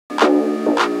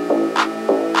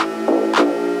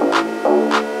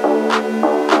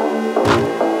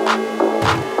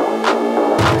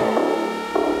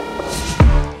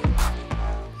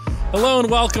Hello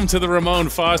and welcome to the Ramon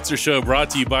Foster Show,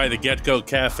 brought to you by the Get-Go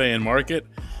Cafe and Market.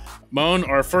 Moan,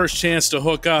 our first chance to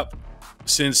hook up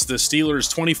since the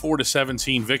Steelers'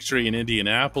 24-17 victory in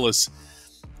Indianapolis.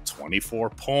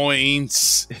 24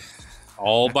 points,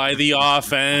 all by the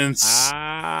offense.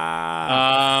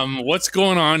 What's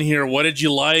going on here? What did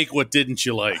you like? What didn't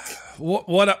you like?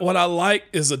 What I like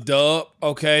is a dub,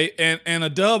 okay, and a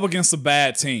dub against a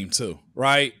bad team too,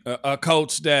 right? A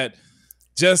coach that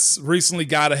just recently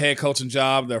got a head coaching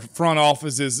job. Their front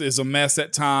office is a mess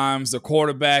at times. The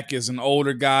quarterback is an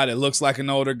older guy that looks like an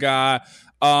older guy.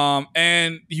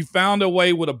 And you found a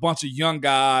way with a bunch of young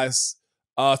guys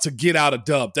to get out a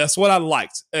dub. That's what I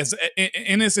liked.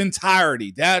 In its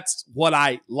entirety, that's what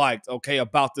I liked, okay,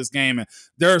 about this game. And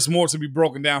there's more to be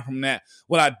broken down from that.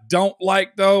 What I don't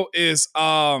like, though, is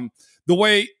the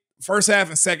way first half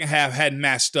and second half hadn't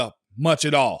matched up much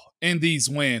at all in these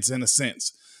wins, in a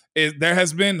sense. There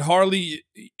has been hardly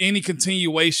any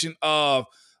continuation of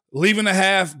leaving the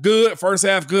half good, first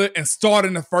half good, and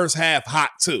starting the first half hot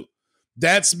too.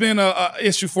 That's been a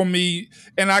issue for me,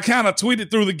 and I kind of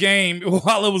tweeted through the game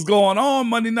while it was going on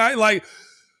Monday night, like,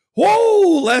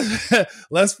 whoa,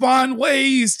 let's find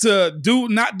ways to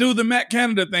not do the Matt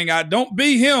Canada thing. I don't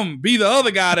be him, be the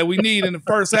other guy that we need in the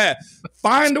first half.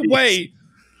 Find a way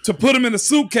to put him in a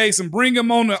suitcase and bring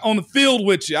him on the field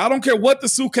with you. I don't care what the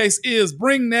suitcase is.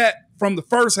 Bring that from the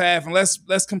first half, and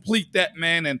let's complete that,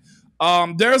 man. And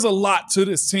there's a lot to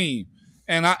this team.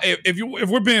 And if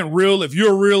we're being real, if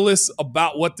you're a realist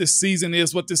about what this season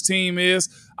is, what this team is,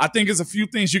 I think there's a few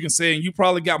things you can say, and you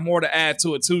probably got more to add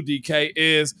to it too, DK,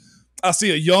 is I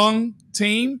see a young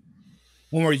team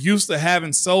when we're used to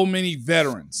having so many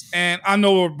veterans. And I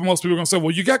know most people are going to say,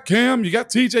 well, you got Cam, you got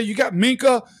TJ, you got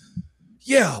Minka.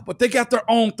 Yeah, but they got their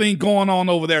own thing going on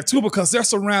over there too, because they're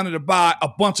surrounded by a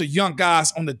bunch of young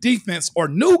guys on the defense or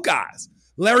new guys.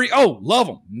 Larry O, love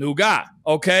him, new guy,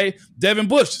 okay? Devin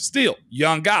Bush, still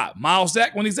young guy. Miles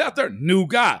Jack, when he's out there, new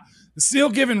guy. Still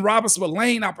giving Robert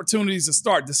Spillane opportunities to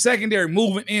start. The secondary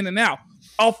moving in and out.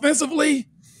 Offensively,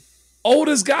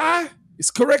 oldest guy,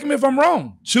 correct me if I'm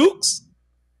wrong, Chooks?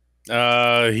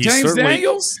 James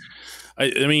Daniels?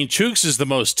 I mean, Chooks is the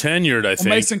most tenured, I think.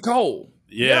 Mason Cole.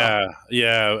 Yeah.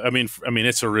 I mean,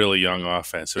 it's a really young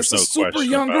offense. There's it's no a super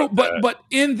question young about group, that. but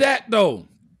in that though,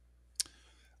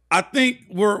 I think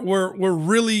we're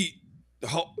really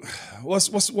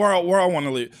what's where I want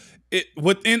to leave it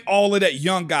within all of that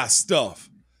young guy stuff.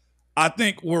 I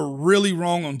think we're really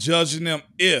wrong on judging them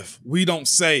if we don't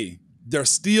say they're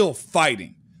still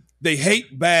fighting. They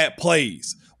hate bad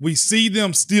plays. We see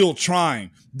them still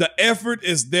trying. The effort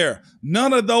is there.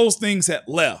 None of those things had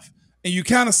left. And you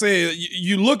kind of say,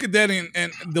 you look at that,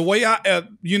 and the way I,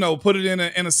 put it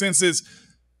in a sense is,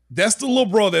 that's the little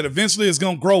bro that eventually is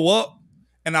going to grow up,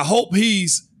 and I hope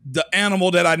he's the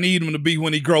animal that I need him to be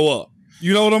when he grow up.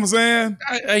 You know what I'm saying?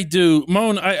 I do.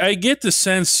 Moan, I get the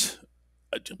sense,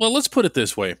 well, let's put it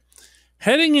this way.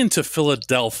 Heading into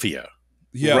Philadelphia,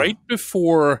 right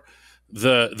before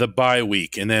the bye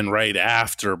week, and then right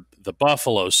after the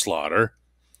Buffalo slaughter,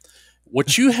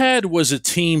 what you had was a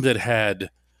team that had,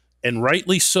 and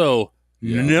rightly so,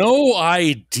 no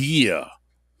idea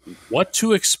what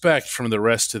to expect from the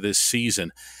rest of this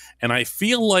season. And I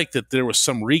feel like that there was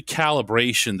some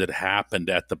recalibration that happened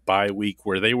at the bye week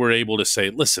where they were able to say,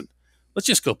 listen, let's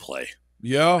just go play.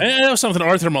 Yeah. And that was something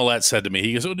Arthur Millette said to me.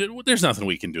 He goes, there's nothing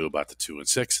we can do about the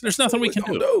 2-6. There's nothing we can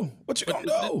do. What you going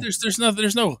to do?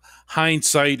 There's no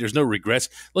hindsight. There's no regrets.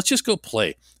 Let's just go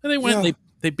play. And they went,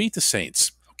 they beat the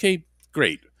Saints. Okay,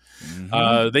 great.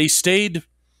 Mm-hmm. They stayed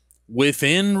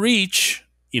within reach,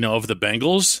 of the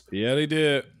Bengals. Yeah, they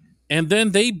did. And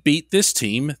then they beat this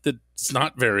team that's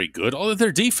not very good, although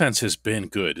their defense has been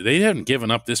good. They haven't given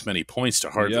up this many points to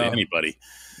hardly anybody.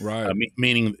 Right.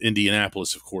 Meaning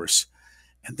Indianapolis, of course.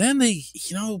 And then they've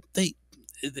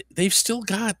still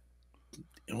got,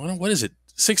 what is it,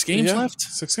 6 games left?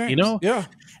 6 games. Yeah.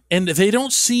 And they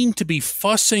don't seem to be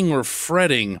fussing or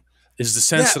fretting, is the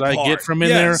sense that I get from in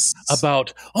there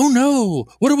about, oh no,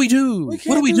 what do we do? What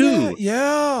do we do?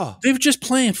 Yeah. They're just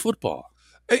playing football.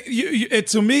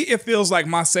 To me, it feels like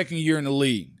my second year in the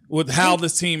league with how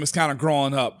this team is kind of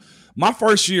growing up. My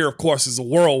first year, of course, is a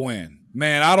whirlwind.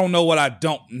 Man, I don't know what I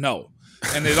don't know.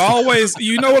 And it always,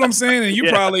 you know what I'm saying? And you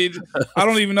probably, I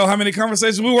don't even know how many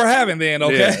conversations we were having then,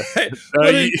 okay?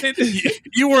 Yeah.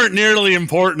 You weren't nearly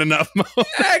important enough.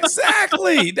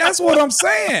 Exactly. That's what I'm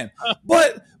saying.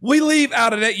 But we leave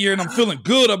out of that year, and I'm feeling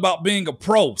good about being a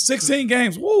pro. 16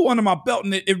 games, under my belt.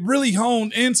 And it really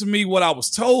honed into me what I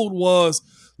was told was,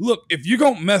 look, if you're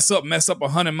going to mess up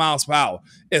 100 miles per hour,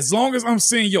 as long as I'm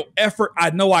seeing your effort,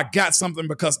 I know I got something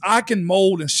because I can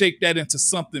mold and shape that into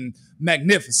something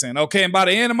magnificent, okay? And by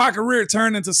the end of my career, it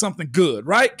turned into something good,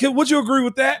 right? Would you agree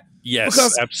with that? Yes,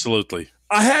 because absolutely.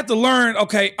 I had to learn,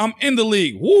 okay, I'm in the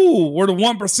league. Woo, we're the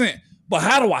 1%. But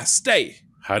how do I stay?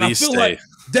 How do you stay? Like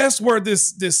that's where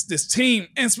this team,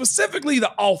 and specifically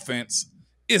the offense,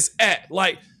 is at.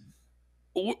 Like,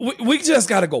 we just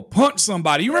got to go punch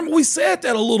somebody. You remember we said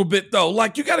that a little bit though.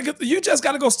 Like you just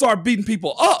got to go start beating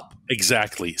people up.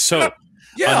 Exactly. So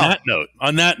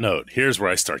on that note, here's where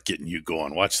I start getting you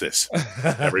going. Watch this,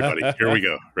 everybody. Here we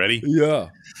go. Ready? Yeah.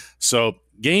 So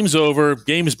game's over.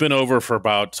 Game's been over for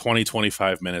about 20,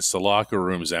 25 minutes. The locker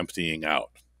room's emptying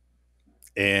out,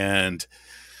 and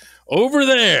over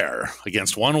there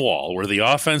against one wall where the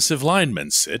offensive linemen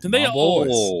sit, and they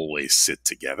always sit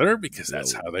together because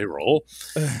that's how they roll.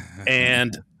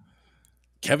 And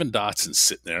Kevin Dotson's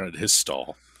sitting there at his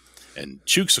stall, and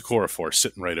Chooks Okorafor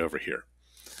sitting right over here.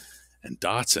 And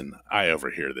Dotson, I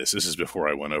overhear this. This is before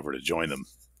I went over to join them.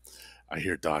 I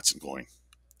hear Dotson going,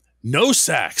 "No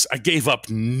sacks. I gave up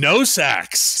no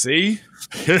sacks." See?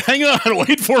 Hang on,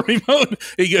 wait for me, Ramon.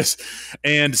 He goes,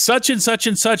 and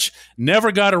such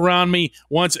never got around me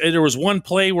once. There was one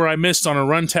play where I missed on a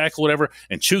run tackle, whatever,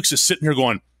 and Chooks is sitting here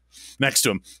going next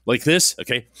to him like this,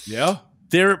 okay? Yeah.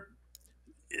 Dan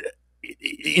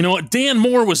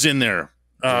Moore was in there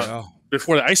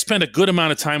before that. I spent a good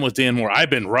amount of time with Dan Moore. I've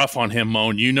been rough on him,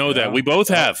 Moan. You know that. We both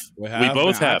have. We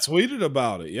both have. I tweeted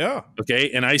about it, yeah.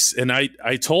 Okay, and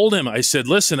I told him, I said,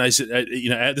 listen,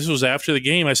 this was after the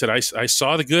game. I said, I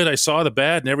saw the good, I saw the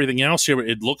bad, and everything else here.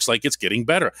 It looks like it's getting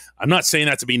better. I'm not saying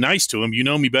that to be nice to him. You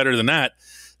know me better than that.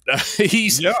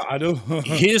 I do.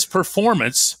 His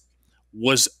performance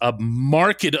was a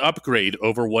marked upgrade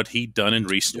over what he'd done in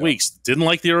recent weeks. Didn't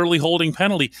like the early holding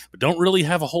penalty, but don't really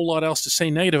have a whole lot else to say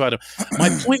negative about him. My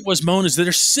point was, Moan, is that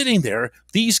they're sitting there,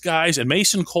 these guys, and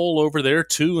Mason Cole over there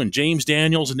too, and James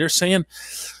Daniels, and they're saying,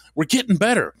 we're getting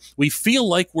better. We feel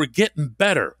like we're getting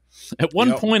better. At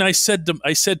one point, I said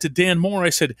to Dan Moore, I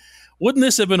said, wouldn't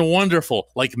this have been wonderful,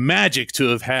 like magic to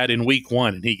have had in week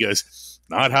one? And he goes,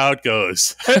 not how it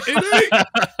goes. It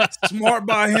ain't. Smart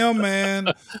by him,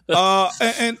 man.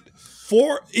 And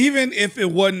for even if it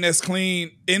wasn't as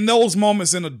clean, in those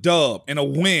moments in a dub, in a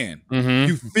win,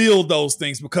 you feel those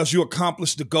things because you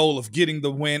accomplished the goal of getting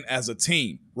the win as a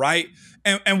team, right?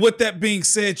 And with that being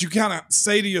said, you kind of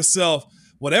say to yourself,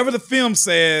 whatever the film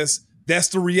says, that's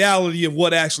the reality of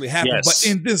what actually happened. Yes. But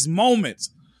in this moment,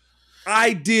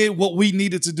 I did what we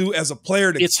needed to do as a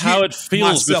player to. It's how it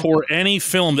feels before any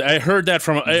film. I heard that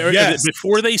from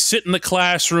before they sit in the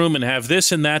classroom and have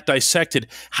this and that dissected.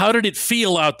 How did it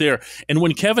feel out there? And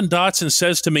when Kevin Dotson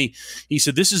says to me, he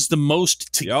said, "This is the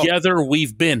most together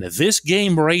we've been. This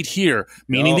game right here,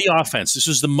 meaning the offense. This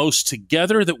is the most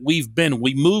together that we've been.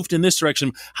 We moved in this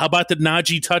direction. How about the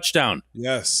Najee touchdown?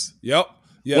 Yes. Yep.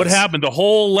 Yes. What happened? The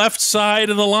whole left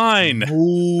side of the line.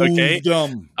 Okay,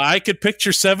 I could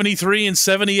picture 73 and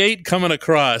 78 coming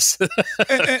across.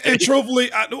 and truthfully,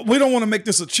 we don't want to make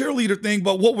this a cheerleader thing,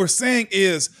 but what we're saying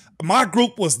is my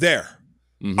group was there.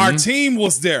 Our team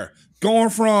was there.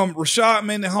 Going from Rashad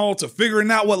Mendenhall to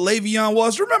figuring out what Le'Veon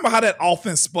was. Remember how that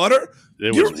offense sputtered?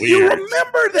 It was weird. You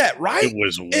remember that, right? It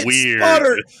was weird.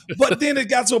 Sputtered, but then it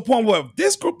got to a point where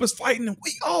this group is fighting and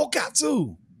we all got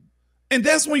to. And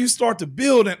that's when you start to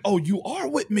build and, you are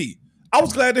with me. I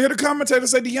was glad to hear the commentator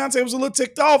say Deontay was a little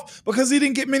ticked off because he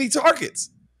didn't get many targets.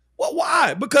 Well,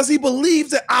 why? Because he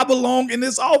believes that I belong in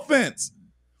this offense.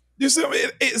 You see,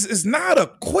 it's not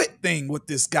a quit thing with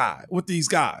these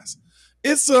guys.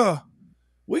 It's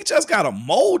we just got to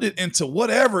mold it into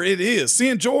whatever it is.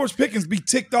 Seeing George Pickens be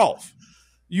ticked off,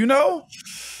 you know?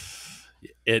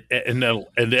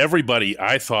 And everybody,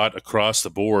 I thought, across the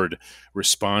board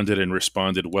responded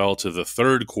well to the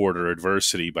third quarter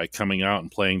adversity by coming out and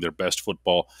playing their best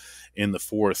football in the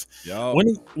fourth.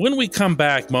 When we come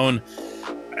back, Moan,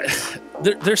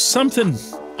 there's something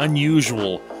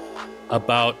unusual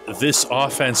about this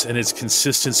offense and its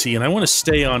consistency, and I want to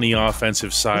stay on the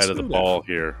offensive side of the ball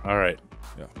here. All right.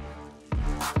 Yeah.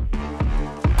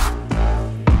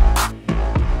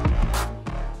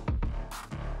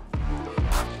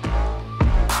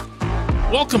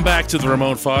 Welcome back to the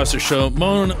Ramon Foster Show.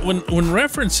 Moan, when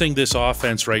referencing this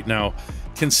offense right now,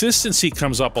 consistency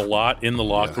comes up a lot in the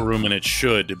locker room, and it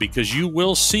should, because you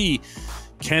will see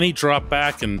Kenny drop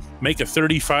back and make a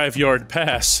 35-yard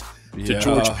pass to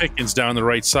George Pickens down the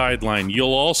right sideline.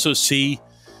 You'll also see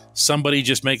somebody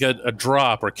just make a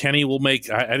drop, or Kenny will make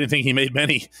 – I didn't think he made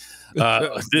many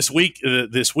this week,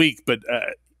 but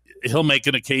he'll make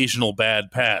an occasional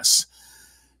bad pass.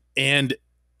 and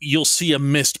you'll see a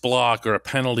missed block or a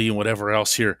penalty and whatever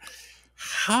else here.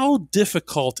 How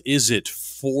difficult is it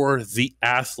for the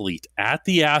athlete at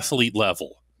the athlete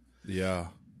level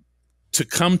to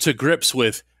come to grips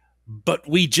with, but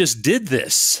we just did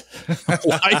this.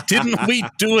 Why didn't we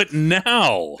do it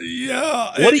now?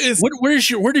 Yeah.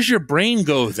 Where does your brain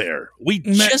go there? We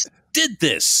just did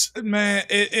this. Man,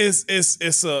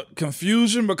 it's a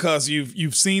confusion because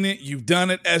you've seen it, you've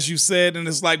done it, as you said, and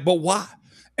it's like, but why?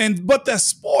 But that's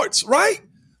sports, right?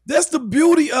 That's the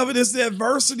beauty of it. It's the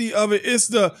adversity of it.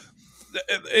 It's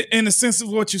in the sense of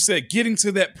what you said, getting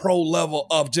to that pro level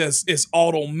of just it's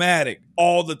automatic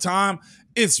all the time.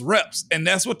 It's reps, and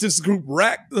that's what this group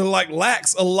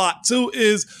lacks a lot too.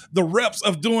 Is the reps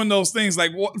of doing those things.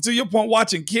 Like, to your point,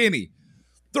 watching Kenny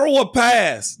throw a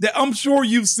pass that I'm sure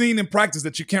you've seen in practice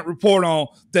that you can't report on.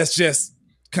 That's just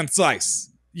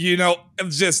concise,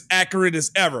 just accurate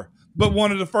as ever. But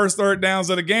one of the first third downs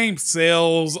of the game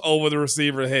sails over the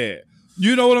receiver head.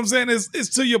 You know what I'm saying?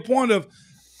 It's to your point of,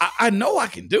 I know I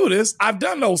can do this. I've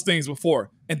done those things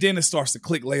before. And then it starts to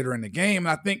click later in the game. And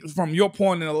I think from your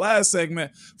point in the last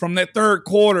segment, from that third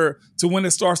quarter to when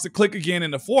it starts to click again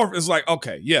in the fourth, it's like,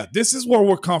 okay, yeah, this is where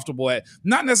we're comfortable at.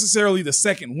 Not necessarily the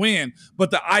second win,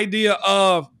 but the idea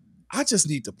of, I just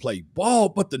need to play ball.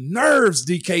 But the nerves,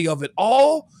 DK, of it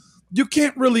all, you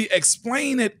can't really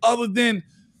explain it other than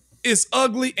it's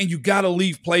ugly and you got to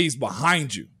leave plays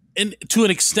behind you. And to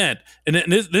an extent, and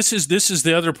this is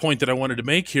the other point that I wanted to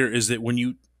make here, is that when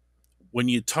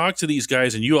you talk to these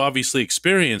guys, and you obviously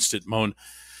experienced it, Moan,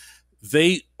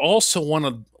 they also want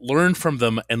to learn from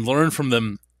them and learn from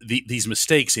them these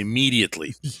mistakes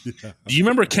immediately. Yeah. Do you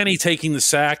remember Kenny taking the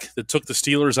sack that took the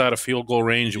Steelers out of field goal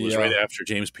range? It was right after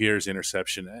James Pierre's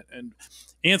interception. And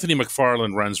Anthony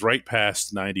McFarland runs right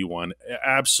past 91.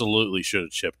 Absolutely should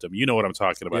have chipped him. You know what I'm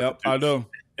talking about. Yep, I know.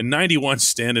 And 91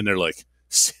 standing there like,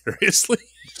 seriously?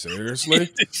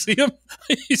 Seriously? See him?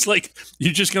 He's like,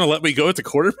 you're just going to let me go at the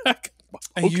quarterback?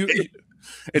 And okay.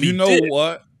 you know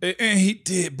what? And he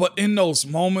did. But in those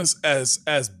moments,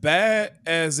 as bad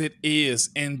as it is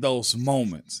in those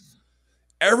moments,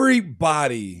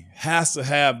 everybody has to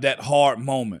have that hard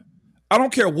moment. I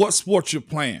don't care what sport you're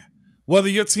playing. Whether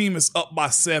your team is up by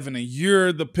 7 and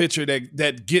you're the pitcher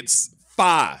that gets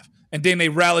 5 and then they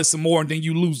rally some more and then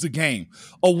you lose the game.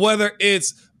 Or whether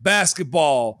it's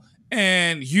basketball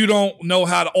and you don't know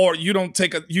how to, or you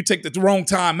take the wrong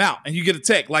time out and you get a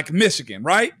tech like Michigan,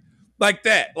 right? Like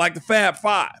that, like the Fab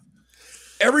Five.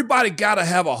 Everybody got to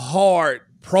have a hard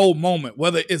pro moment,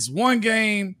 whether it's one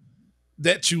game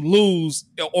that you lose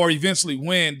or eventually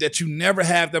win, that you never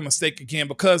have that mistake again.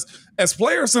 Because as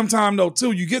players sometimes, though,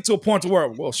 too, you get to a point to where,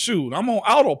 well, shoot, I'm on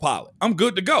autopilot. I'm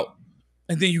good to go.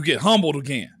 And then you get humbled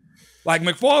again. Like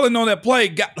McFarland on that play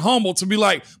got humbled to be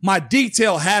like, my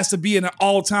detail has to be in an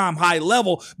all-time high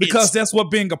level because that's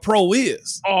what being a pro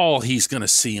is. All he's going to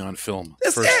see on film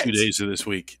that's the first 2 days of this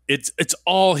week. It's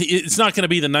not going to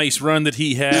be the nice run that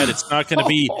he had. It's not going to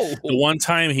be the one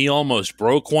time he almost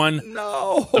broke one.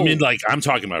 No. I mean, like, I'm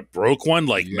talking about broke one,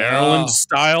 like Maryland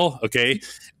style, okay?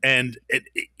 And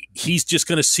he's just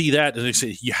going to see that and they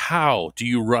say, how do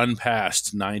you run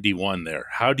past 91 there?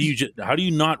 How do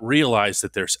you not realize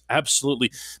that there's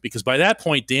absolutely, because by that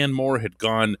point Dan Moore had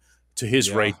gone to his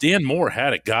right. Dan Moore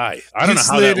had a guy. I don't know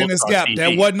how that looked on TV.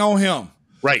 That wasn't on him.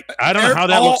 Right. I don't know how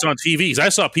that looks on TV. I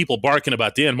saw people barking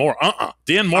about Dan Moore.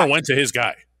 Dan Moore went to his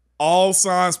guy. All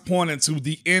signs pointing to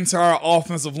the entire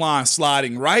offensive line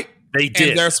sliding right. They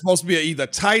did. And they're supposed to be either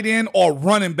tight end or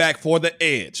running back for the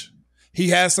edge. He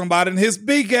has somebody in his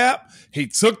B gap. He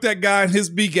took that guy in his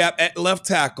B gap at left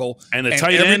tackle. And the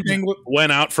tight end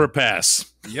went out for a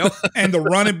pass. Yep. And the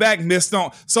running back missed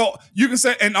on. So you can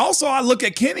say, and also I look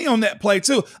at Kenny on that play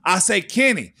too. I say,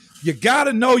 Kenny, you got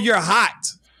to know you're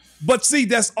hot. But see,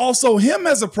 that's also him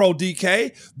as a pro,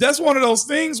 DK. That's one of those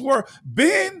things where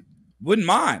Ben wouldn't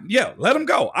mind. Yeah, let him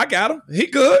go. I got him. He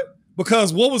good.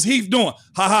 Because what was Heath doing?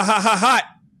 Hot.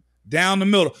 Down the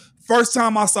middle. First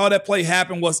time I saw that play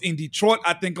happen was in Detroit,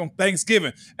 I think on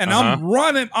Thanksgiving. And I'm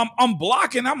running, I'm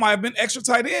blocking. I might have been extra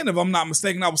tight end if I'm not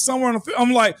mistaken. I was somewhere on the field.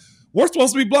 I'm like, we're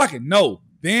supposed to be blocking. No,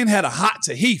 Ben had a hot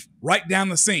to Heath right down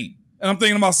the seam. And I'm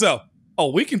thinking to myself,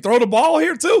 oh, we can throw the ball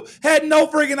here too? Had no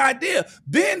freaking idea.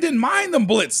 Ben didn't mind them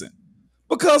blitzing.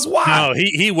 Because why? No,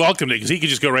 he welcomed it because he could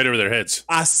just go right over their heads.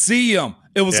 I see him.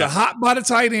 It was a hot by the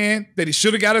tight end that he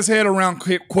should have got his head around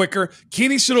quicker.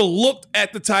 Kenny should have looked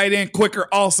at the tight end quicker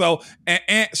also, and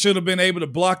Ant should have been able to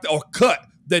block or cut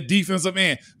that defensive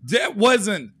end. That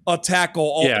wasn't a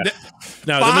tackle. Yeah.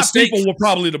 Now, five people were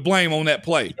probably to blame on that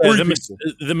play.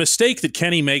 The mistake that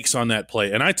Kenny makes on that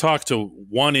play, and I talked to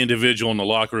one individual in the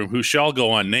locker room who shall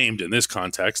go unnamed in this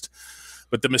context,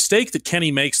 but the mistake that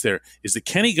Kenny makes there is that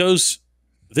Kenny goes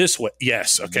this way.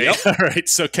 Yes, okay. Yep. All right,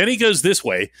 so Kenny goes this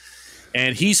way,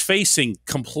 and he's facing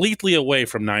completely away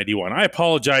from 91. I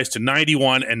apologize to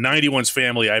 91 and 91's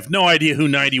family. I have no idea who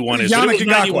 91 is. Yannick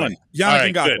 91.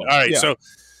 Yannick Ngakwe. All right, yeah.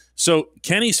 So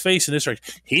Kenny's facing this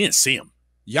direction. He didn't see him.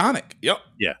 Yannick. Yep.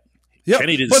 Yeah. Yep.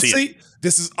 Kenny didn't see him.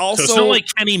 This is also. So it's not like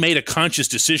Kenny made a conscious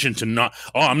decision to not,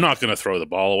 I'm not going to throw the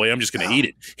ball away. I'm just going to eat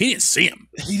it. He didn't see him.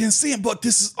 He didn't see him. But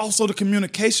this is also the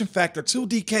communication factor too,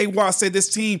 DK, where I say this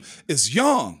team is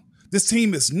young. This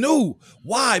team is new.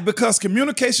 Why? Because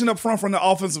communication up front from the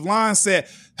offensive line said,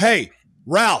 hey,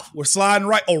 Ralph, we're sliding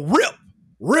right. Or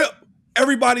rip.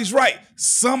 Everybody's right.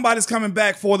 Somebody's coming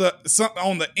back on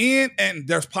the end, and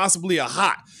there's possibly a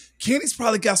hot. Kenny's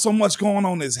probably got so much going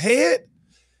on in his head.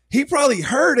 He probably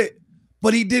heard it,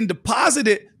 but he didn't deposit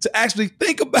it to actually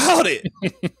think about it.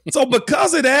 So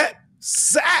because of that,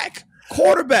 sack,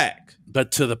 quarterback.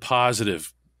 But to the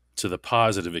positive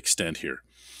extent here,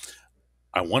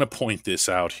 I want to point this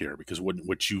out here because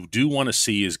what you do want to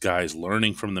see is guys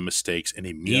learning from the mistakes and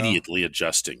immediately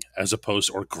adjusting, as opposed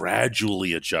or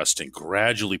gradually adjusting,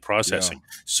 gradually processing.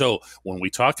 Yeah. So when we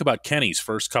talk about Kenny's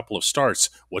first couple of starts,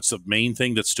 what's the main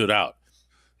thing that stood out?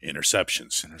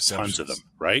 Interceptions. Tons of them,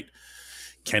 right?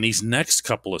 Kenny's next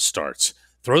couple of starts.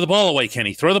 Throw the ball away,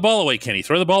 Kenny. Throw the ball away, Kenny.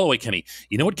 Throw the ball away, Kenny.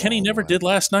 You know what Kenny never did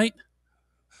last night?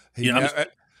 He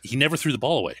never threw the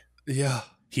ball away. Yeah.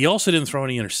 He also didn't throw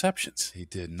any interceptions. He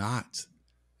did not.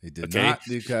 Not,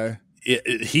 DK.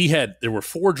 There were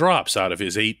 4 drops out of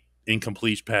his 8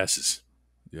 incomplete passes.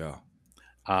 Yeah.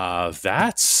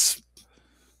 That's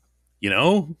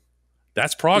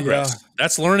progress. Yeah.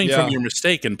 That's learning from your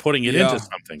mistake and putting it into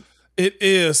something. It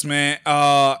is, man.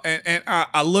 And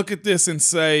I look at this and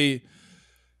say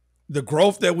the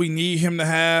growth that we need him to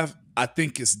have, I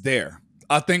think is there.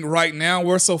 I think right now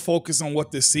we're so focused on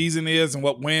what this season is and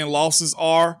what win-losses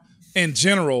are in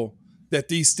general that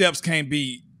these steps can't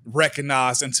be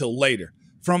recognized until later.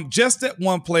 From just that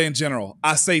one play in general,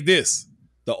 I say this,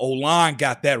 the O-line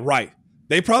got that right.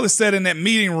 They probably sat in that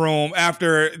meeting room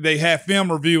after they had film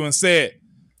review and said,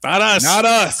 Not us. Not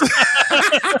us.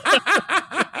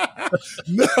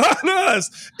 Not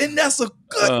us. And that's a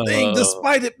good thing,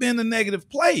 despite it being a negative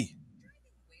play.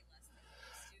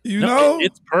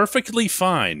 It's perfectly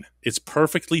fine. It's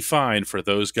perfectly fine for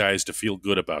those guys to feel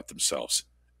good about themselves.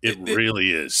 It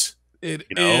really is. It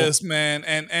is, man.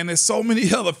 And there's so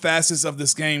many other facets of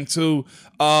this game, too.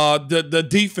 The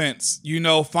defense,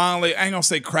 finally, I ain't going to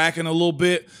say cracking a little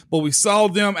bit, but we saw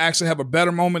them actually have a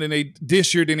better moment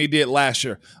this year than they did last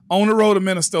year. On the road to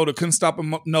Minnesota, couldn't stop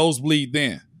a nosebleed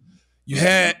then. You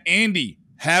had Andy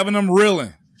having them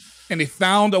reeling. And they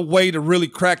found a way to really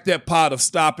crack that pot of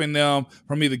stopping them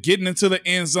from either getting into the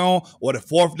end zone or the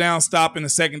 4th down stop in the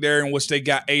secondary in which they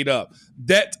got 8 up.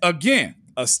 That, again,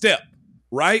 a step,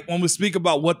 right? When we speak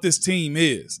about what this team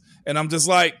is. And I'm just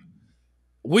like,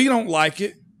 we don't like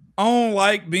it. I don't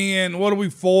like being,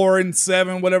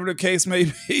 4-7, whatever the case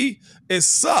may be. It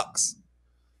sucks.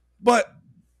 But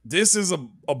this is a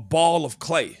ball of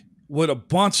clay with a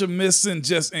bunch of missing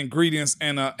just ingredients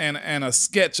and a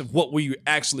sketch of what we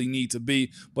actually need to be,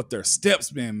 but there's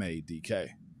steps being made,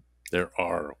 DK. There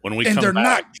are. When we and come they're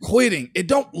back, not quitting. It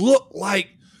don't look like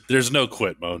there's no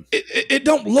quit mode. It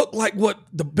don't look like what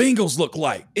the Bengals look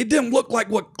like. It didn't look like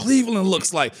what Cleveland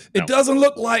looks like. It doesn't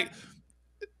look like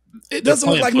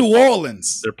New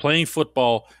Orleans. They're playing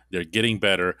football. They're getting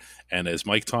better. And as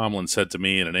Mike Tomlin said to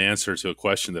me in an answer to a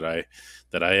question that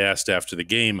I asked after the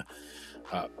game,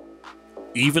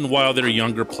 even while their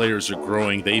younger players are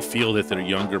growing, they feel that their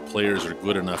younger players are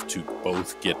good enough to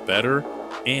both get better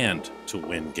and to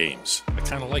win games. I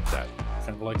kind of like that.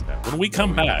 When we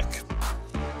come back,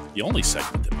 the only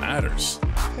segment that matters.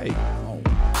 Hey,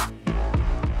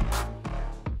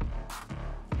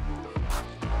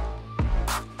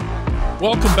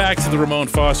 Welcome back to the Ramon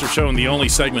Foster Show, and the only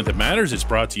segment that matters is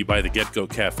brought to you by the Get Go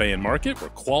Cafe and Market,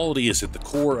 where quality is at the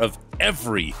core of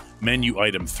every menu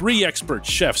item. 3 expert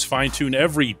chefs fine-tune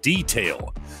every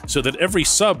detail so that every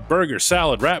sub, burger,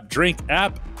 salad, wrap, drink,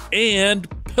 app, and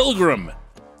pilgrim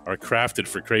are crafted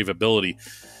for craveability.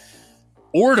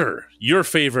 Order your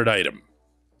favorite item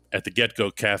at the Get Go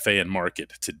Cafe and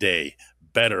Market today.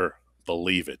 Better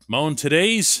believe it. Moan,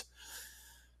 today's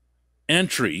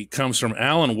entry comes from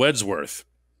Alan Wedsworth,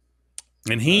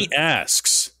 and he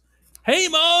asks, hey,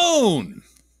 Moan,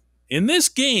 in this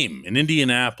game in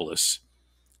Indianapolis,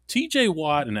 TJ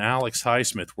Watt and Alex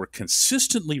Highsmith were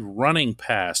consistently running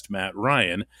past Matt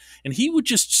Ryan, and he would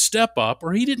just step up,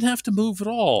 or he didn't have to move at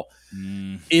all.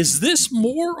 Is this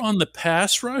more on the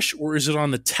pass rush, or is it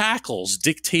on the tackles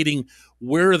dictating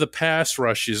where the pass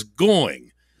rush is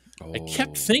going? I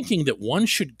kept thinking that one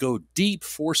should go deep,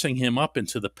 forcing him up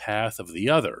into the path of the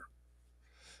other.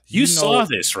 You saw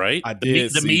this, right? I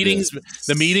did.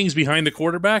 The meetings behind the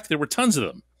quarterback, there were tons of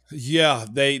them. Yeah,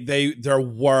 there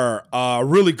were.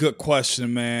 Really good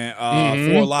question, man,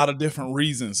 for a lot of different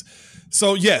reasons.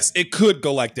 So, yes, it could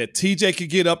go like that. TJ could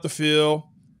get up the field,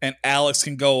 and Alex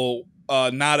can go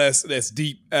not as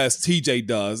deep as TJ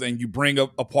does, and you bring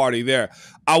up a party there.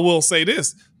 I will say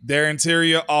this. Their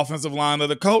interior offensive line of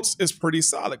the Colts is pretty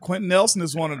solid. Quentin Nelson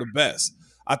is one of the best.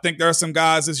 I think there are some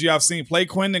guys this year I've seen play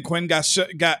Quentin, and Quentin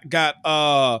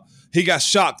he got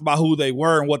shocked by who they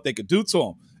were and what they could do to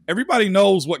him. Everybody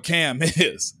knows what Cam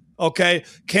is. Okay,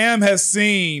 Cam has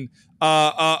seen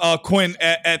Quinn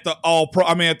at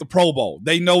the Pro Bowl.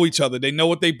 They know each other. They know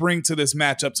what they bring to this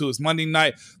matchup. To his Monday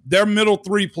night, their middle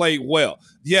three played well.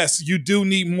 Yes, you do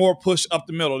need more push up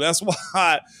the middle. That's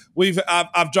why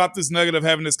I've dropped this nugget of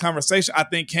having this conversation. I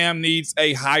think Cam needs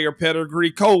a higher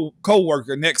pedigree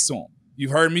co-worker next to him.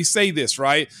 You've heard me say this,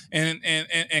 right?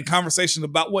 And conversations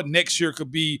about what next year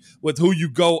could be with who you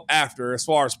go after as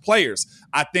far as players.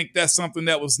 I think that's something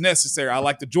that was necessary. I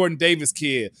like the Jordan Davis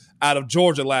kid out of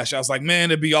Georgia last year. I was like, man,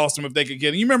 it'd be awesome if they could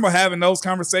get him. You remember having those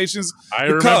conversations? I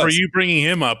remember you bringing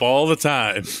him up all the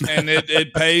time. And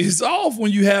it pays off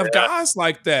when you have guys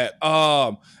like that.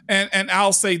 And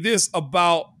I'll say this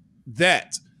about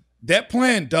that. That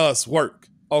plan does work,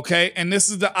 okay? And this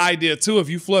is the idea, too. If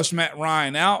you flush Matt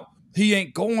Ryan out, he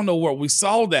ain't going nowhere. We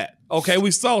saw that. Okay,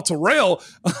 we saw Terrell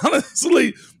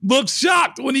honestly look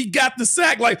shocked when he got the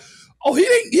sack. Like, oh,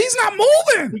 he's not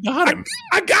moving. We got him.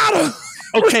 I got him.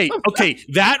 Okay.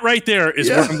 That right there is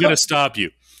where I'm going to stop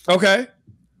you. Okay.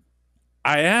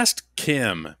 I asked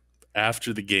Kim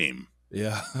after the game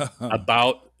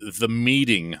about the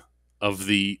meeting of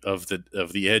the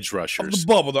edge rushers. Of the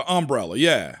bubble, the umbrella,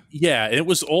 yeah. Yeah, it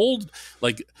was old.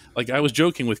 Like I was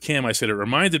joking with Cam. I said it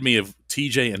reminded me of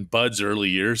TJ and Bud's early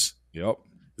years. Yep.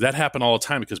 That happened all the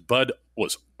time because Bud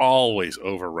was always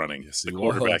overrunning the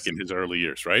quarterback in his early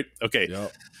years, right? Okay.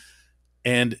 Yep.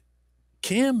 And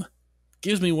Cam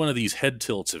gives me one of these head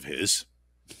tilts of his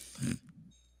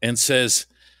and says,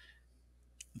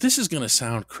 this is going to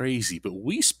sound crazy, but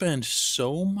we spend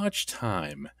so much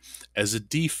time as a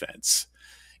defense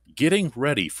getting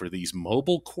ready for these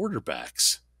mobile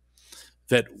quarterbacks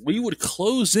that we would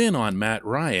close in on Matt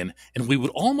Ryan and we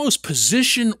would almost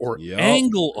position or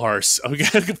angle ourselves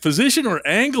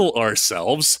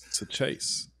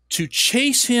to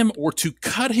chase him or to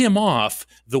cut him off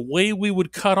the way we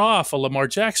would cut off a Lamar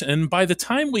Jackson. And by the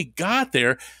time we got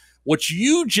there, what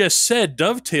you just said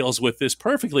dovetails with this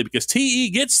perfectly because TE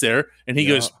gets there and he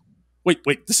goes, wait,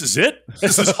 this is it?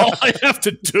 This is all I have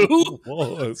to do?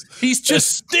 He's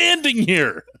just standing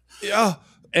here. Yeah.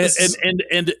 And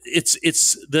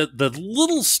it's the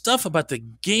little stuff about the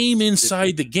game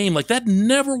inside the game. Like that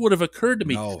never would have occurred to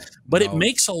me. But it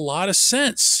makes a lot of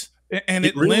sense. And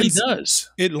it really does.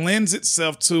 It lends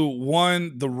itself to,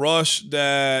 one, the rush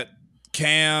that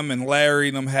Cam and Larry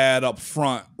and them had up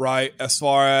front, right? As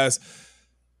far as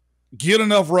get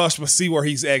enough rush but see where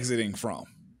he's exiting from.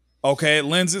 Okay, it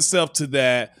lends itself to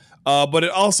that. But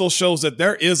it also shows that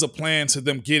there is a plan to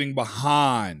them getting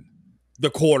behind the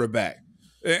quarterback.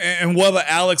 And whether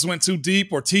Alex went too deep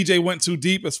or TJ went too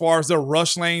deep as far as their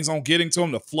rush lanes on getting to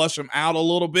him to flush him out a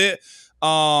little bit.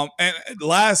 And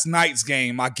last night's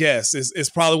game, I guess,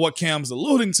 is probably what Cam's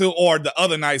alluding to, or the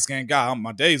other night's game. God,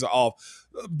 my days are off.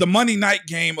 The Monday night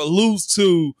game alludes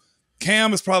to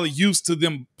Cam is probably used to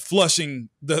them flushing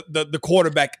the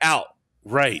quarterback out.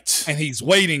 Right. And he's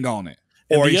waiting on it.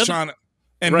 Or he's trying to.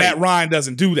 And Matt Ryan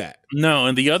doesn't do that. No,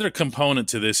 and the other component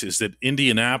to this is that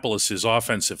Indianapolis's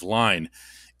offensive line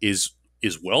is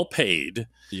well paid.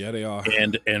 Yeah, they are.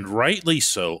 And rightly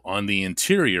so on the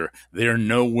interior. They're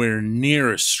nowhere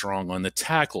near as strong on the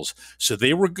tackles. So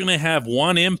they were going to have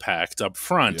one impact up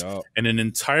front and an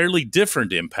entirely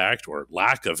different impact or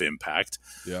lack of impact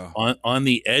on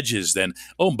the edges then.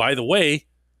 Oh, by the way,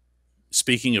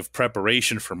 speaking of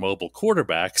preparation for mobile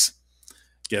quarterbacks,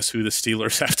 guess who the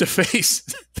Steelers have to face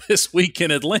this week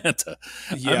in Atlanta?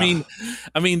 Yeah.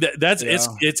 I mean that's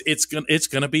it's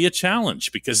going to be a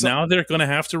challenge because now they're going to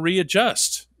have to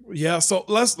readjust. Yeah, so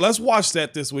let's watch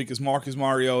that this week as Marcus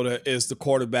Mariota is the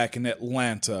quarterback in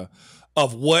Atlanta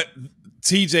of what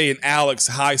TJ and Alex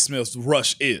Highsmith's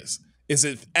rush is. is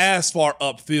it as far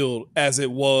upfield as it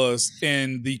was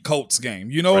in the Colts game?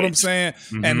 You know what I'm saying?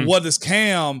 Mm-hmm. And what does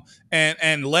Cam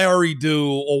and Larry do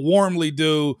or Wormley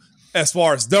do as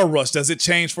far as their rush? Does it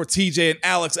change for TJ and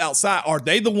Alex outside? Are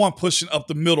they the one pushing up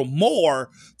the middle more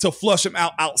to flush them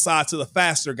outside to the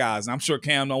faster guys? And I'm sure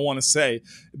Cam don't want to say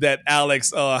that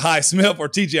Alex Highsmith or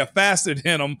TJ are faster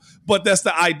than him, but that's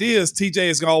the idea is TJ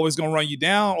is always going to run you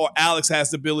down, or Alex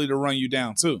has the ability to run you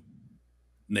down too.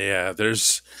 Yeah,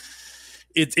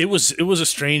 it was a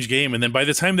strange game. And then by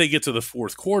the time they get to the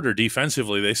fourth quarter,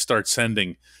 defensively, they start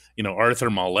sending, Arthur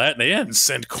Mollett, and they hadn't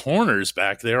sent corners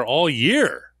back there all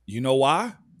year. You know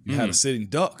why? You had a sitting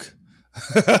duck.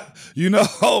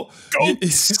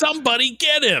 Somebody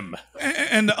get him.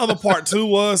 And the other part too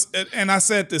was, and I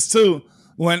said this too,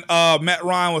 when Matt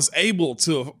Ryan was able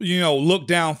to, look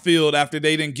downfield after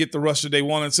they didn't get the rush that they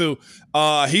wanted to.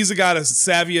 He's a guy that's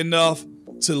savvy enough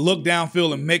to look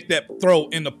downfield and make that throw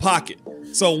in the pocket.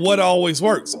 So what always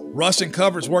works? Rush and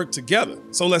coverage work together.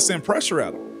 So let's send pressure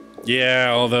at him.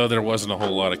 Yeah, although there wasn't a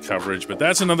whole lot of coverage, but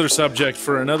that's another subject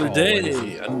for another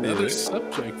day. Another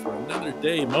subject for another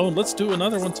day. Moan, let's do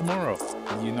another one tomorrow.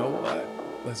 You know what?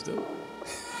 Let's do it.